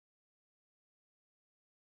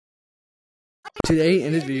Today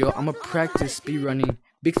in this video, I'm gonna practice speedrunning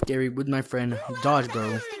Big Scary with my friend Dodge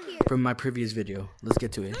Bro from my previous video. Let's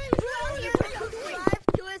get to it.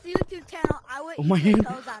 Oh my hand!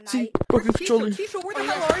 See, broken controller. Where the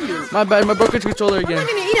hell are you? My bad, my broken controller again. I'm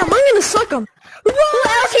gonna eat him. I'm gonna suck him. Who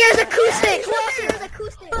else here is acoustic?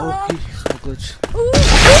 Oh, please, no glitch.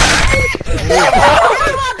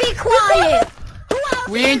 Everyone be quiet.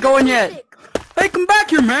 We ain't going yet. Hey, come back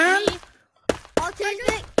here, man.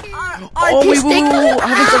 Autistic? Oh, wait, I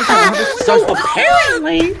haven't started time.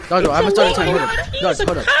 Apparently, Dodge, I haven't started time. Hold up. Dodge,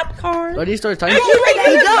 hold up. popcorn. Dodge, you started time? There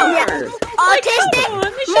you go. Autistic?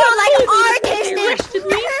 More like artistic.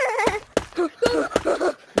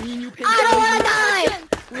 I don't wanna die.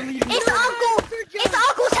 It's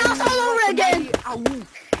Uncle's house all over again. I'm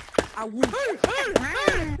a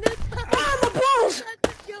boss.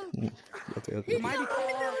 Okay.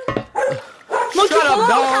 Shut up,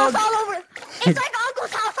 dog. It's like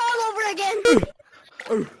Uncle's house all over again.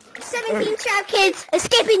 17 trapped kids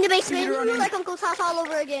escaping the basement. It's like Uncle's house all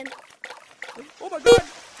over again. Oh my god.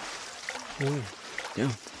 Oh,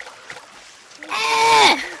 damn.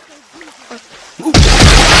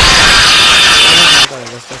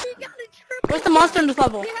 Where's the monster in this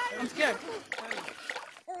level? I'm scared.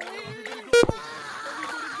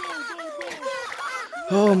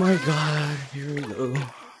 Oh my god, here we go.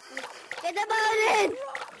 Get the button.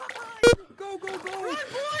 Go.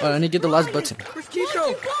 Alright, I need to get the last button. Where's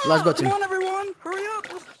Tisho? Last button. Come on, everyone. Hurry up.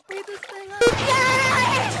 Let's speed this thing up.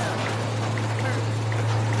 Yes!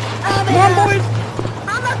 Come on, boys.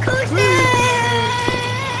 I'm acoustic.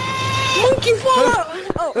 Monkey fall.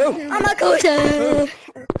 I'm acoustic.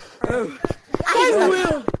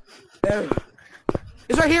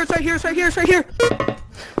 It's right here.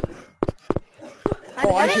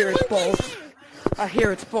 Oh, I hear its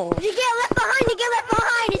balls. You get left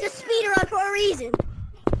behind. It's a speed run for a reason.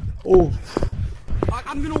 Oh.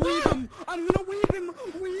 I'm gonna weave him.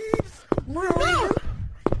 Weaves. No!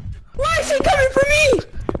 Why is he coming for me?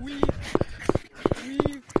 Weave.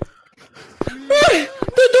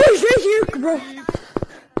 The door's right here, bro.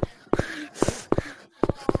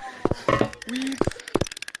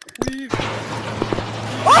 Weave.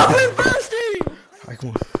 Open bursting! Alright, come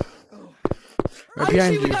on. Right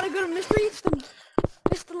behind you. We gotta go to mystery. It's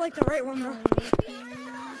the like the right one, bro.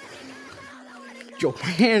 Yo, my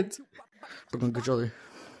hand. Broken controller.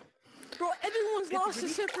 Bro, everyone's lost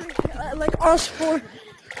except for like us four.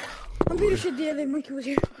 I'm pretty sure the other monkey was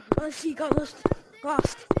here. He got lost,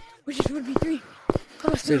 which is would be three.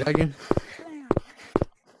 Say that again.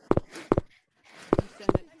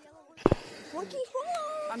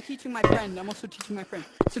 I'm teaching my friend. I'm also teaching my friend.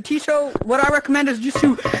 So Tisho, what I recommend is just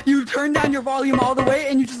you turn down your volume all the way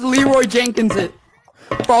and you just Leroy Jenkins it.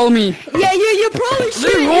 Follow me. Yeah, you probably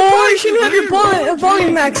should. Leroy, You probably shouldn't have your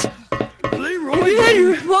volume max. Leroy. If you had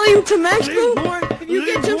your volume to max, bro, Leroy, if you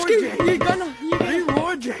get jump scared, you're gonna.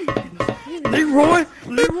 Leroy Jenkins. Leroy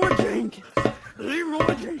Jenkins.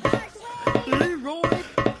 Leroy.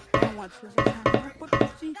 I don't want to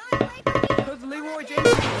because Leroy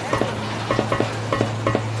Jenkins.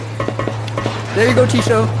 There you go,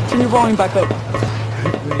 Tisho. Turn your volume back up.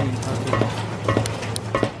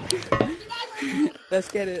 Let's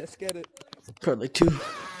get it. Probably like 2.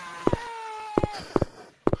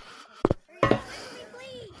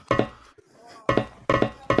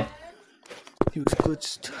 He was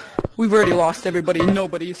glitched. We've already lost everybody.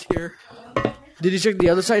 Nobody's here. Did you check the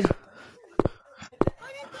other side?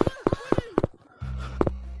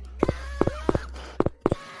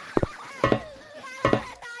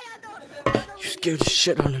 You scared the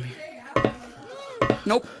shit out of me.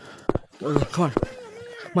 Nope. Oh, come on.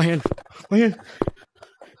 My hand.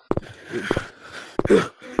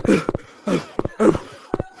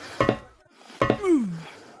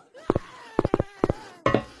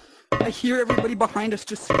 I hear everybody behind us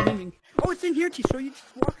just screaming. Oh, it's in here, Tisho. You just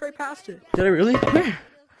walked right past it. Did I really? Where?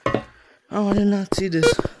 Oh, I did not see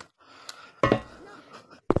this. No,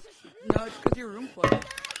 it's because your room flooded.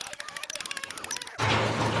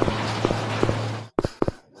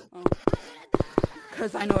 Oh.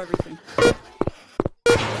 Because I know everything.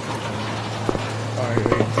 Alright,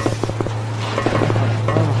 wait.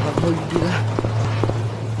 How do you do that?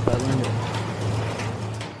 I learned it.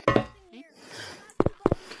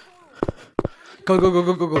 Go.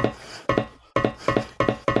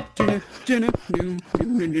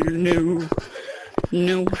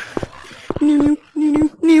 No.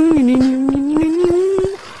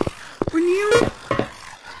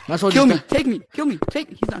 That's what Kill me. Take me.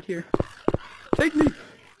 He's not here. Take me.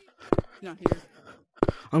 He's not here.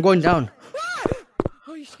 I'm going down.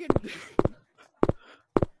 Oh, you scared me.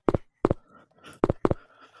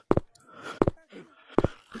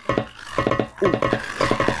 I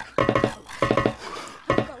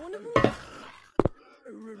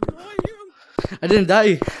didn't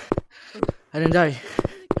die. I didn't die.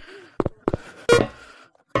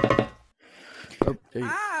 Oh, there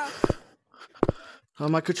you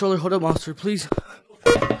my controller, hold up, monster, please.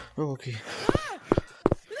 Oh, okay.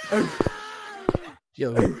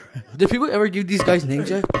 Yo, did people ever give these guys names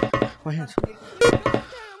yet? My hands.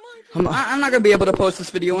 I'm not gonna be able to post this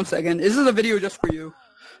video. 1 second. This is a video just for you.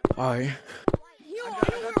 Alright. I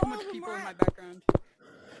got too much people in my background.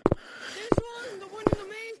 This one, the one in the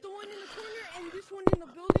maze, the one in the corner, and this one in the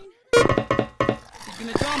building. He's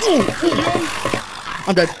gonna jump.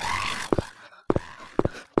 I'm dead.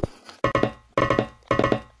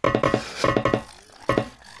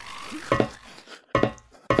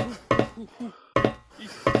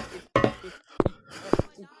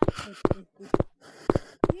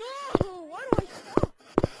 No! Why do I stop?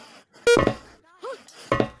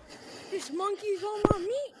 This monkey's on my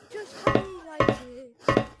meat, just how he likes it.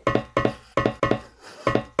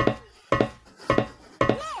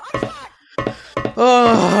 No, I'm stuck!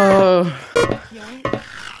 Oh.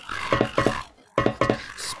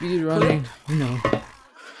 Speed running. No.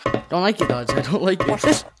 Don't like it, Dodge. I don't like it. Watch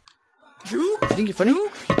this. You think you're funny? You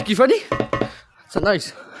think you're funny? It's not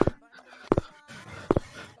nice.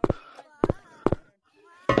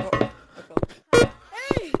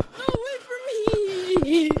 Hey! No, wait for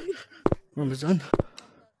me! Remember, son?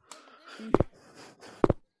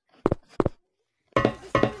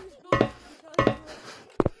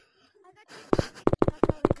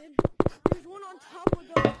 There's one on top of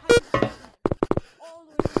the house. All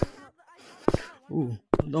the way to the top. Ooh,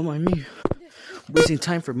 don't mind me. Wasting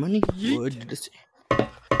time for money? What did I say?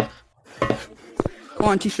 Come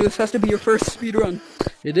on, Tisha, this has to be your first speed run.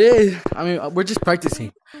 It is. I mean, we're just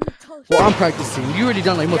practicing. Well, I'm practicing. You already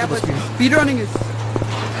done like Yeah, multiple but speed. speed running is.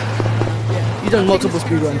 You done multiple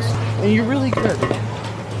speed runs, and you're really good at it.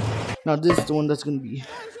 Now this is the one that's gonna be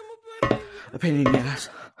a pain in the ass.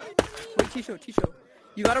 Wait, Tisho,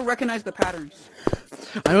 you gotta recognize the patterns.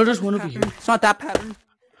 I know there's one over here. It's not that pattern.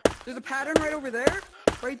 There's a pattern right over there,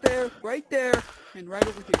 right there, and right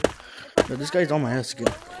over here. No, this guy's on my ass again.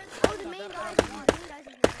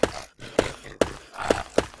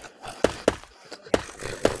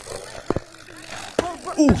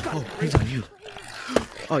 Ooh, oh, he's on you.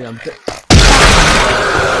 Oh yeah, I'm dead.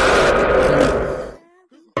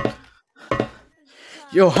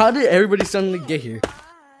 Yo, how did everybody suddenly get here? Oh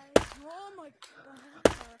my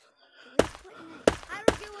god. I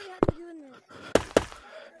don't get what you have to do in this.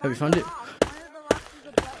 Have you found it? One of the locks is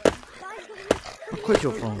a button. I'll quit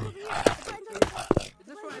your phone.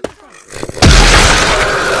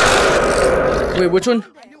 Wait, which one?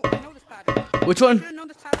 I know this pattern. Which one? I should have known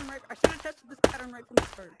this pattern right. I should have tested this pattern right from the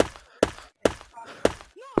start.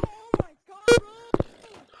 No, oh my god.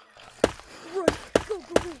 Run. Go,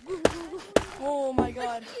 go, go, go, go, go. Oh my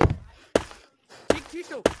god. Take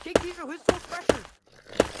Tisho, his soul's fresher.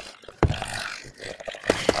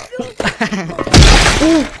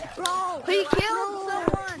 Bro, he killed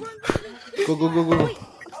someone. Go, go, go, go. I'm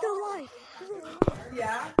still alive.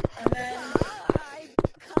 Yeah, and then.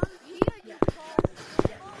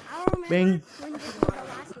 I don't remember Bang. when this was the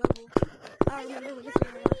last level. I don't remember when this was the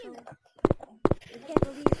last level. I can't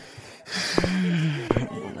believe.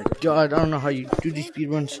 God, I don't know how you do these speed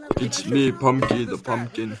runs. It's me, Pumpkin the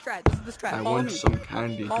Pumpkin. This is the strat. I Follow want me. some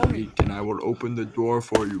candy Follow to me. eat and I will open the door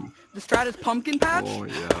for you. The strat is pumpkin patch. Oh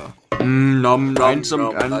yeah. Nom nom. Find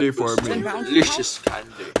some candy for me. Ten pounds? Delicious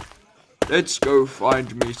candy. Let's go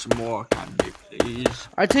find me some more candy, please.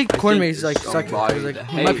 I take corn think maze like there's second, somebody because like that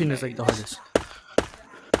in my hate opinion it's like me. the hardest.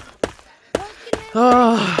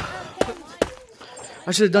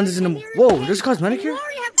 I should have done this in a. Whoa, there's cosmetic You here?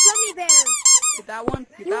 already have gummy bears. Get that one.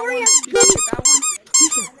 Get You that already one. have Get that one.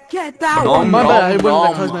 Get that Nom, one. My bad, I nom, went with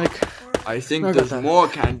nom. the cosmetic. I think I got there's that. more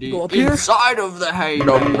candy Go up here. inside of the hay.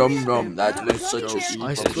 Nom nom nom. That looks so I swear on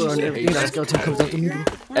delicious. everything that skeleton comes out to me, bro.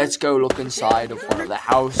 Let's go look inside of one of the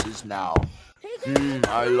houses now.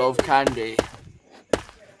 I love candy.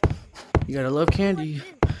 You gotta love candy.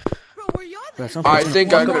 Bro, were y'all That's there? not I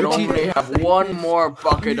think I One could cup of tea. only have one more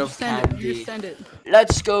bucket You of send it. You candy. send it.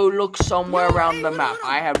 Let's go look somewhere around the map.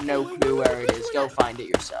 I have no clue where it is. Go find it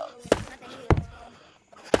yourself.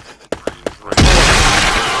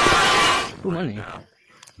 Ooh, money. Hey,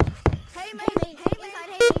 mate. Hey,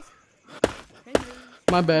 mate.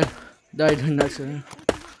 My bad. Died in an accident.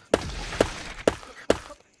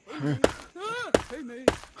 Hey, Maze.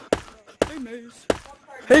 Hey, Maze.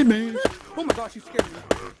 Hey, Maze. Oh my gosh, you scared me.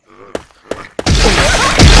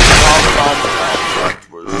 That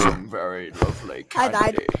was some very lovely I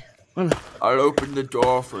died. candy. I'll open the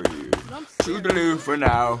door for you. Toodaloo for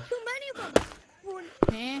now.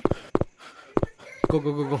 Eh? Go,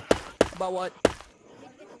 go, go, go. About what?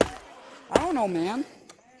 I don't know, man.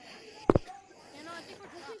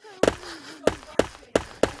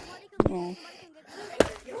 Oh.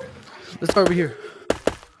 Let's start over here.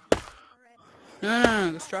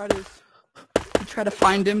 No. The strat is we try to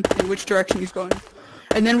find him in which direction he's going.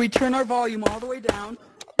 And then we turn our volume all the way down.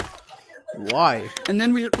 Why? And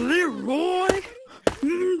then we Leroy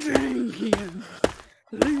Jenkins.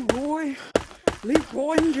 Leroy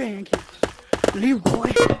Jenkins.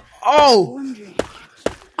 Leroy Oh! Jenkins.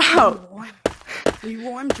 Ow!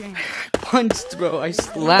 Leroy Jenkins. Punched, bro. I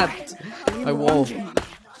slapped my wall. Jenkins.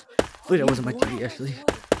 Wait, that wasn't my TV, actually.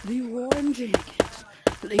 Leroy Jenkins.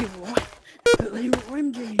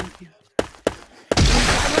 Leroy Jenkins.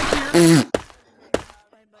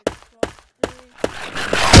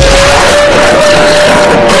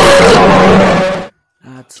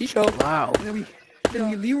 That's T-show. wow. Then we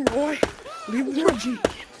Leroy Jenkins.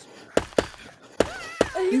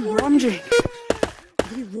 Leroy Jenkins.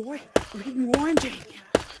 Leroy Jenkins.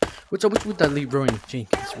 What's up with that Leroy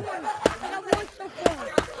Jenkins?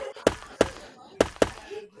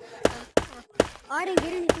 I didn't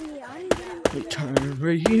get anything yet. I didn't get anything. Wait, turn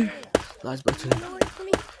right here. Last button. No, it's for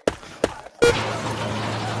me. I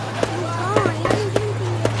didn't get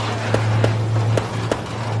anything yet.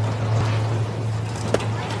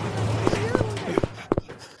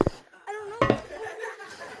 I don't know.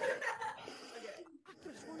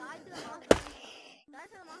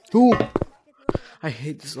 Who? I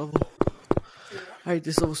hate this level. I hate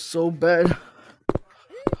this level so bad.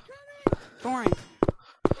 Boring.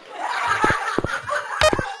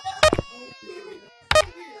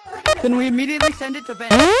 Then we immediately send it to Ben.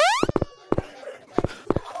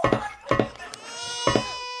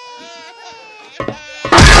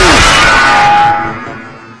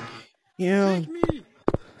 Yeah.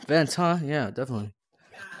 Vents, huh? Yeah, definitely.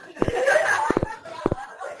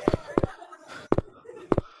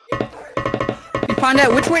 You find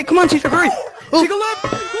out which way. Come on, teacher, hurry. Take a left. Go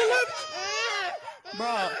left.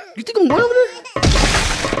 Bruh. You think I'm going over there?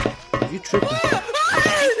 You tripping.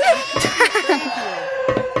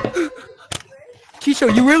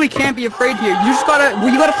 Tisho, you really can't be afraid here. You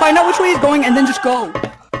gotta find out which way he's going and then just go. I'm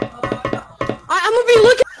gonna be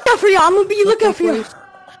looking out for you. I'm gonna be looking out for you.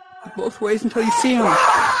 Both ways until you see him.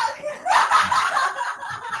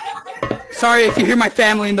 Sorry if you hear my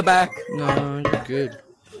family in the back. No, you're good.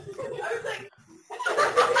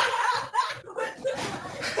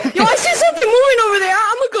 Yo, I see something moving over there.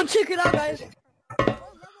 I'm gonna go check it out, guys.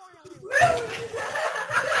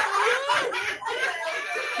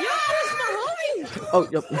 Yo, that's my homie. Oh,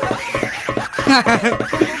 yep.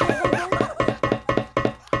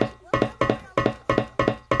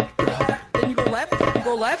 Then you go left. You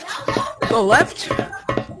go left. Go left.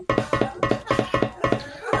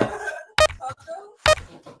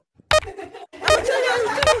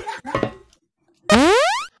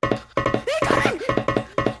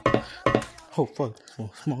 Oh, fuck. Oh,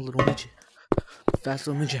 small little midget. Fast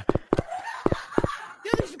little midget.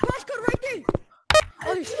 Yo, there's a passcode right there.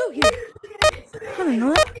 Oh, they're still here. I don't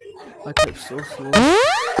know that. I type so slow.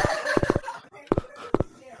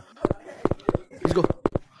 Let's go.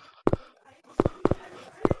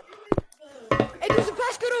 Hey, there's a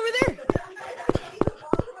passcode over there.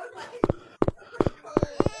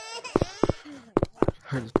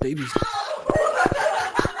 Heard his babies.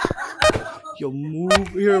 Yo,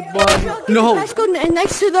 move your body. No. Passcode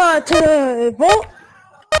next to the vault.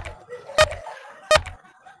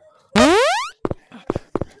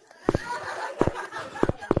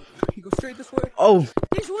 You go straight this way. Oh,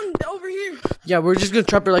 There's one over here. yeah, we're just gonna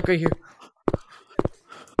trap her like right here.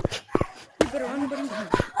 You better run, buddy.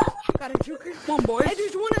 Got a joker. Come on, boys. Hey,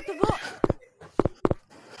 there's one at the vault.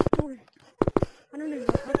 Don't worry. I don't know if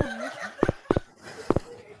I'll help him.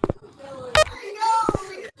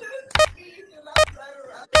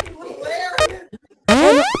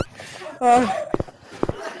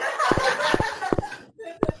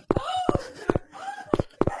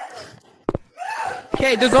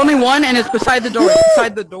 Okay, there's only one, and it's beside the door.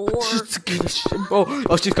 Beside the door.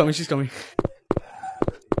 Oh, she's coming. She's coming.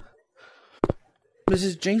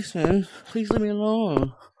 Mrs. Jackson, please leave me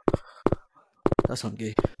alone. That's not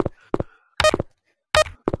gay.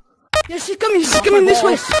 Yeah, she's coming. She's coming this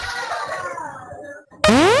way.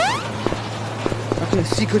 I can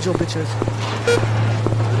secret your bitches.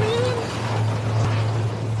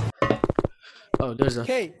 Oh, there's a.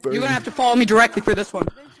 Okay, you're gonna have to follow me directly for this one.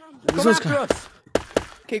 This Come one's after kinda- us.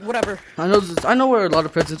 Okay, whatever. I know this. I know where a lot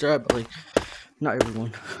of presents are at, but like, not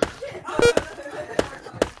everyone.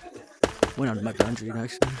 Went out of my boundary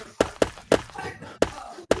actually.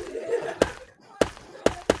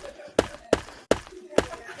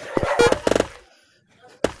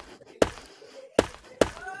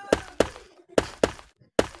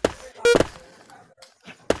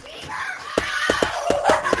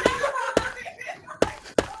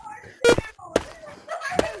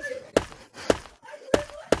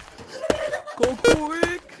 Go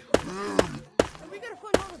quick! We gotta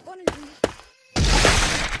find all the bunnies in this.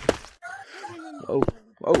 Oh,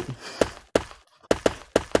 oh.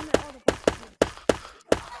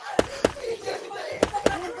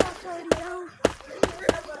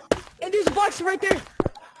 And there's a box right there.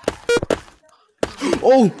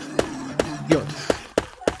 Oh! Yo.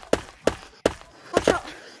 Watch out.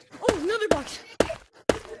 Oh, another box.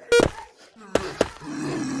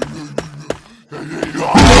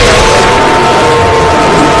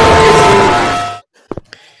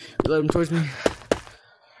 Let him towards me.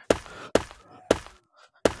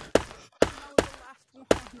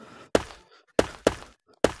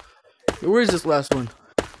 Where is this last one?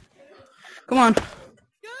 Come on.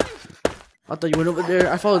 I thought you went over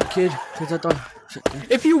there. I followed the kid because I thought. Shit, damn.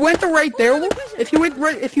 If you went right there, if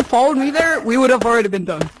you followed me there, we would have already been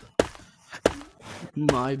done.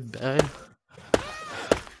 My bad.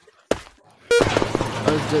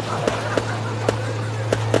 I was dead.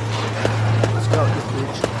 Let's go out this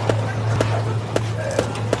bitch.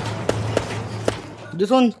 This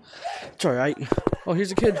one, it's alright. Oh,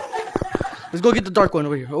 here's a kid. Let's go get the dark one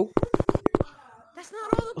over here. Oh, That's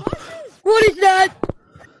not all the boxes. What is that?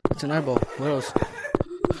 it's an eyeball. What else?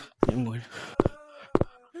 I'm good.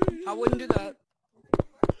 I wouldn't do that.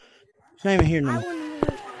 It's not even here now.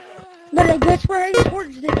 But I guess where I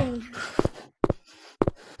towards the game.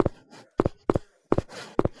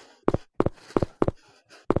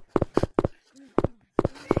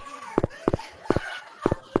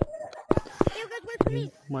 You guys wait for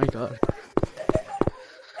me. My God.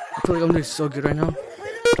 I feel like I'm doing so good right now.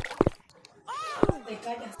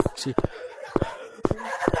 See.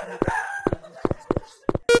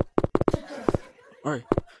 Alright.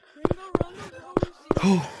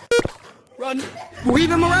 Oh. Run!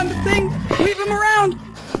 Weave him around the thing! Weave him around!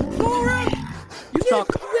 Go around! You suck.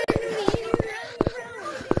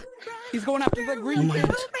 He's going after the green my thing.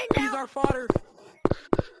 God. He's our fodder.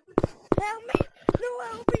 Help me! No,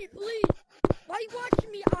 help me, please! Why you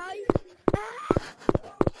watching me, I?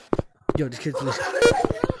 Yo, this kid's loose. Help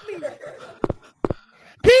me!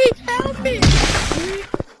 Pete, help me!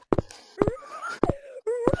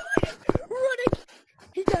 Run it!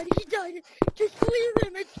 He died, he died! Just leave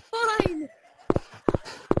him, it's fine!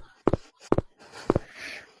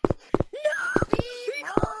 No!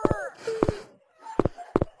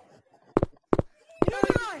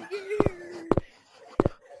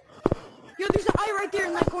 Yo, there's an eye right there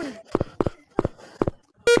in that corner.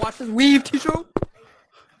 Watch this weave, Tisho.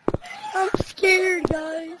 I'm scared,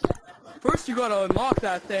 guys. First, you gotta unlock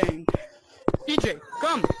that thing. DJ,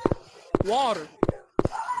 come. Water.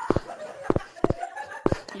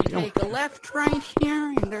 You take a left right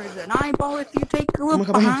here, and there's an eyeball if you take a look my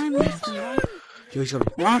God, behind my this. Yo, he's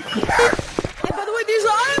got me. Run. Hey, by the way, there's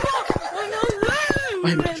an eyeball! Oh, no,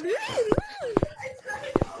 Wait.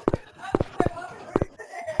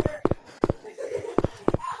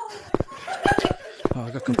 Oh, I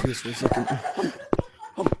got confused for a second.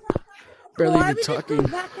 Barely Why even we just go talking.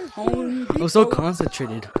 back and forth? I was so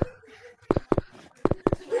concentrated.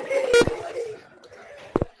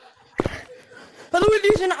 By the way,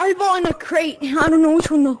 there's an eyeball in a crate. I don't know which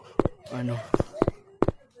one though. I know.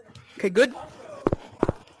 Okay, good.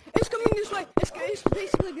 It's coming this way. It's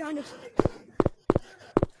basically behind us.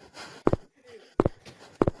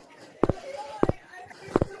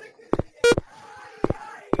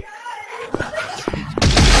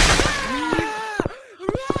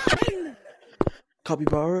 Run!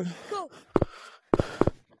 Capybara. Go.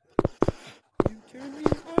 You turn me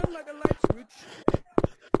on like a light switch.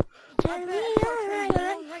 Turn me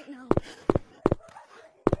on right now.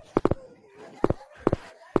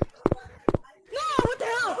 No, what the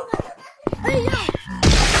hell? Hey, yo!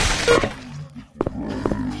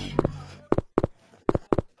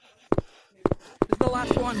 This is the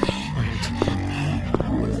last one.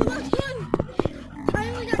 What's the last one? I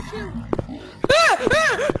only got two.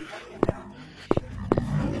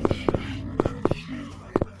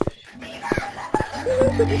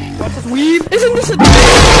 Watch this weave. Isn't this a...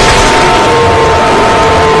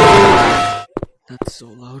 That's so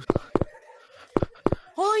loud.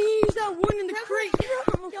 Oh, I used that one in the crate.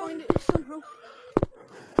 I'm gonna find it somehow.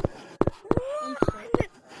 Run!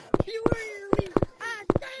 You were me. I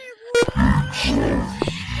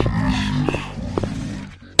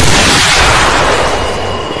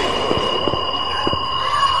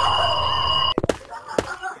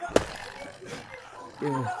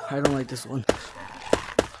I don't like this one.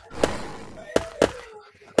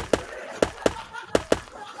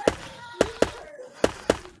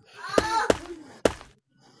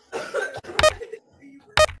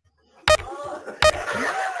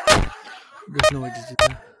 There's no way to do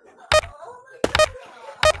that.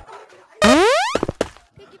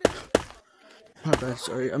 My bad,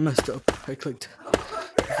 sorry, I messed up. I clicked. I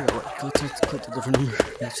forgot what I clicked. I clicked a different number.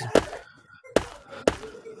 That's it.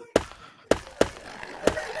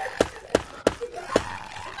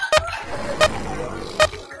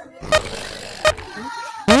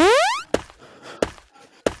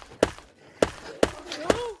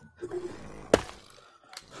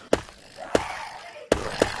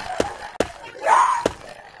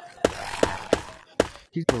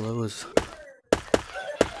 He's below us.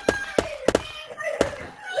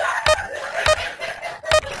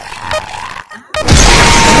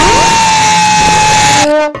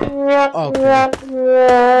 Okay.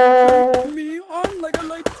 Me on like a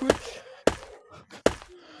light switch.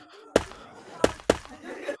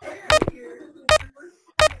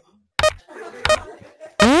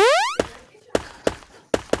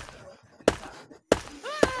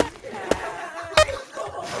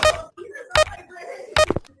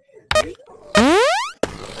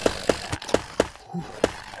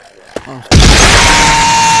 Damn it.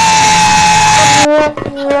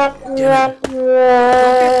 Don't get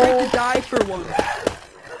afraid to die for one.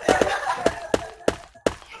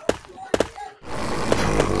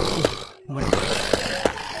 Oh my God.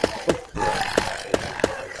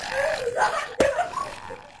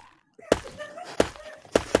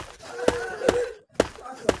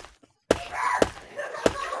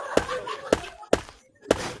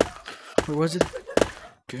 Where was it?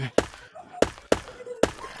 Okay.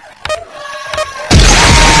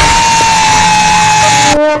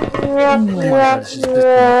 Oh my God, this is pissed me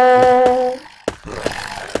off.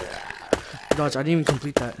 Dodge, I didn't even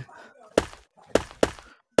complete that.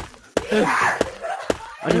 I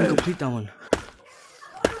didn't even complete that one.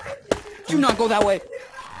 Do not go that way.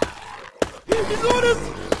 He's on us.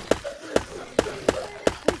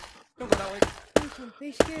 Don't go that way.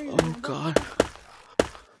 They scare you. Oh God.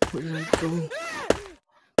 Where did I go?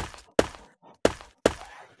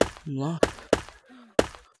 I'm lost.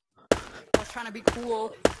 I was trying to be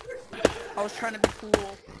cool. I was trying to be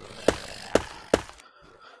cool.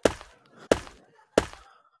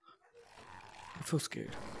 I feel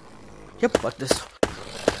scared. Yep, fuck this.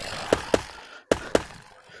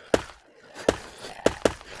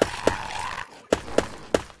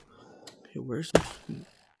 Hey, where's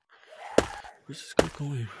this guy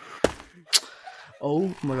going?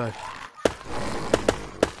 Oh my God.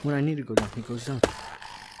 When I need to go down, he goes down.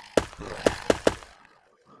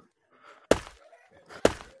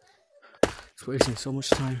 It's wasting so much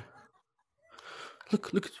time.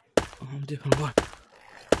 Look. Oh, I'm dipping. What?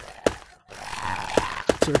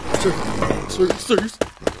 Sir. Where's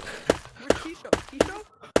Tisho? Tisho?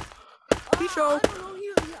 Tisho? I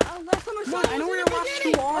don't know. Last time I Come saw on, him, I know where he your was last in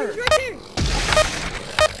two the are. beginning. He's right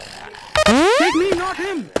there. Take me, not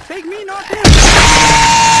him! Take me, not him!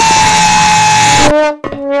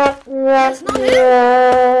 That's not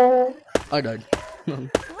him. I died.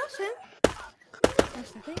 That's him.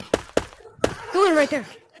 That's the thing. Go in right there.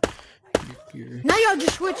 You're... Now y'all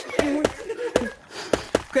just switch.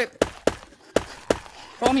 Okay.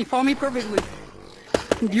 Follow me perfectly.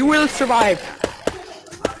 You will survive.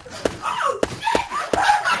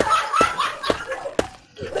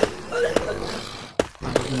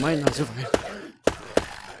 You might not survive.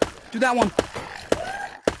 Do that one.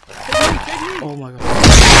 Take me. Oh my God.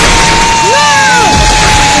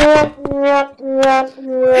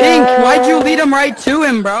 Pink, why'd you lead him right to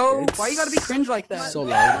him, bro? Why you gotta be cringe like that? So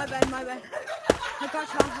loud. My bad. I got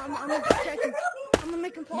you. I'm gonna protect him. I'm gonna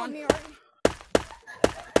make him follow me, alright?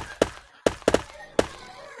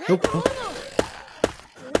 Nope. No.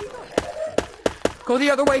 Where'd he go? Go the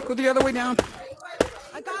other way down.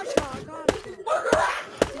 I got you.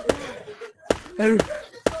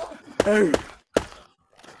 Oh.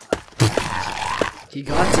 He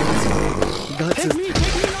got it. Take me,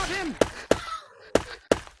 not him.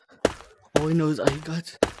 All he knows, he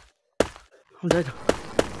got. I'm dead.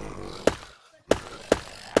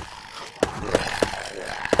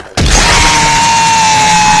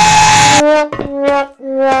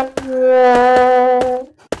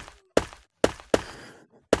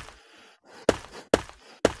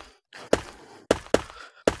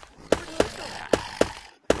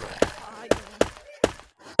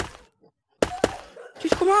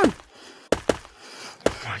 Just come on.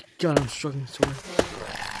 Oh my God, I'm struggling so hard.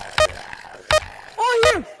 Oh,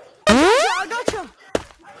 here. I got you.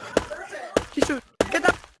 Just get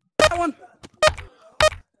that.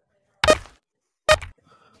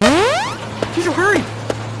 Tisha, hurry!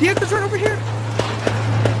 The exit's right over here!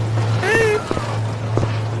 Hey!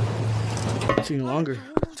 It's taking longer.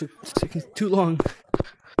 It's taking too long.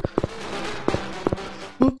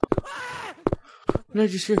 What did I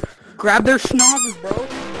just hear? Grab their schnozzes, bro. Oh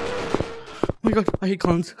my god, I hate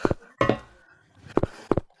clowns.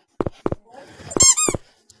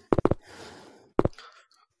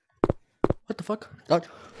 What the fuck? Dodge.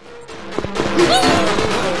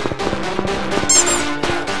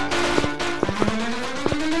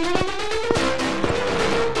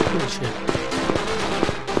 Holy shit.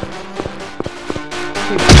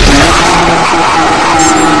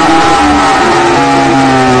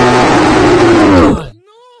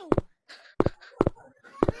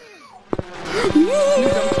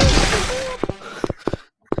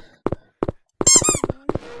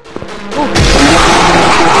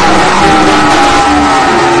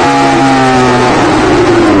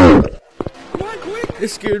 It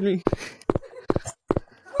scared me.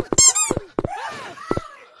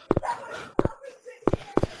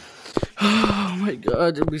 Oh my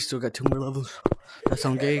god, we still got 2 more levels. That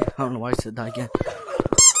sound gay? I don't know why I said that again.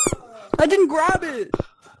 I didn't grab it!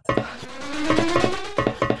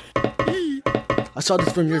 I saw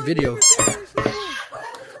this from your video.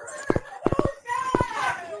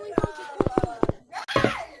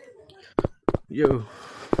 Yo.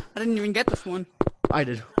 I didn't even get this one. I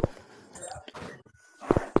did.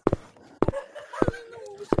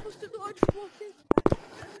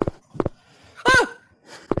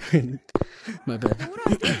 My bad.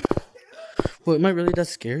 Well, am I really that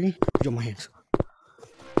scary? Yo, my hands.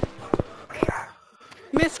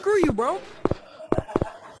 Man, screw you, bro.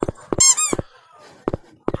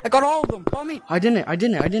 I got all of them. Follow me. I didn't. How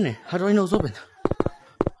do I know it's open?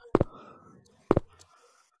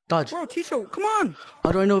 Dodge. Bro, Tisha, come on.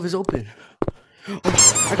 How do I know if it's open? Oh,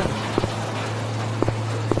 I got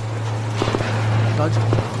it. Dodge.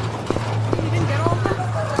 You didn't get all of them?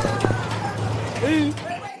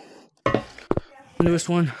 Newest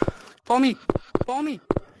one. Follow me. Follow me.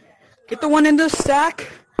 Get the one in the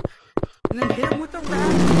stack. And then hit him with the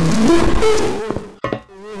rat.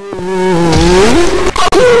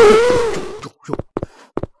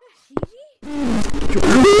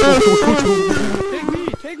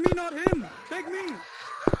 Take me, not him. Take me.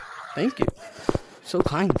 Thank you. So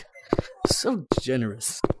kind. So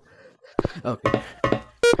generous. Okay.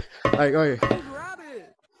 Alright. Grab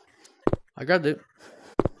it. I grabbed it.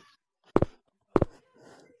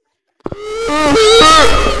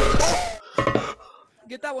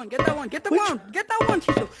 Get that one, get that one, get the one, get that one,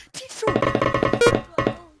 Tisha. Tisha.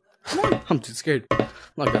 Come on. I'm too scared. I'm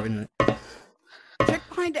not grabbing it. Check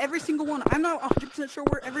behind every single one. I'm not 100% sure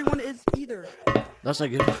where everyone is either. That's not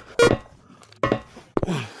good.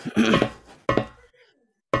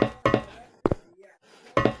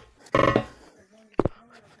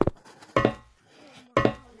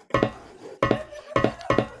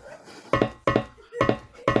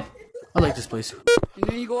 I like this place. And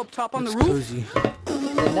then you go up top on It's the roof. cozy.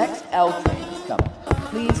 The next L train is coming.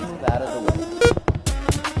 Please move out of the way.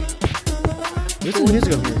 Where's the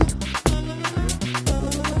music over here?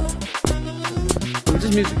 Where's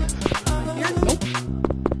this music? Here? Nope.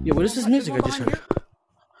 Yeah, what is this music I just heard?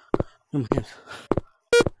 Oh my hands.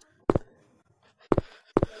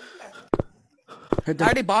 Right I there.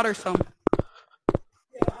 already bought her some.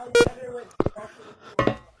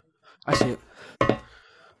 I see it.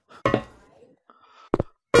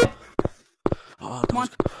 Oh, Come on.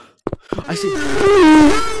 I see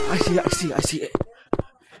it.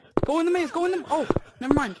 Go in the maze, go in the... Oh,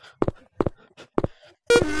 never mind.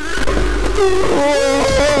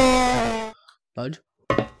 Dodge.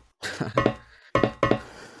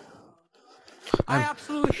 I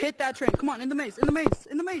absolutely hit that train. Come on, in the maze, in the maze,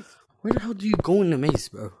 in the maze. Where the hell do you go in the maze,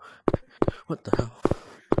 bro? What the hell?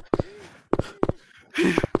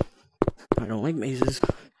 I don't like mazes.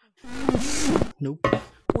 Nope.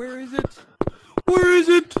 Where is it? Where is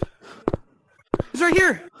it? It's right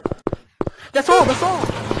here. That's all, that's all.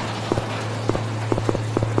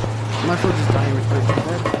 Might as well just die with her.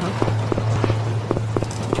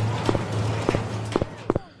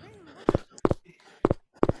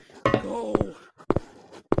 Huh? Go.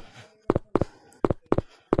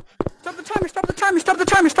 Stop the timer, stop the timer, stop the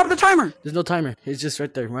timer, stop the timer. There's no timer. It's just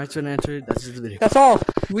right there. Right to an answer. That's just the video. That's all.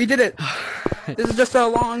 We did it. This is just a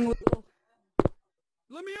long little...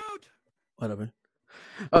 Let me out. Whatever.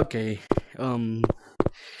 Okay.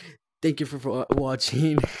 Thank you for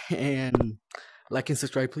watching, and like and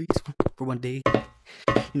subscribe, please, for one day.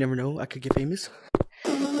 You never know, I could get famous.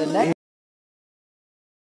 The next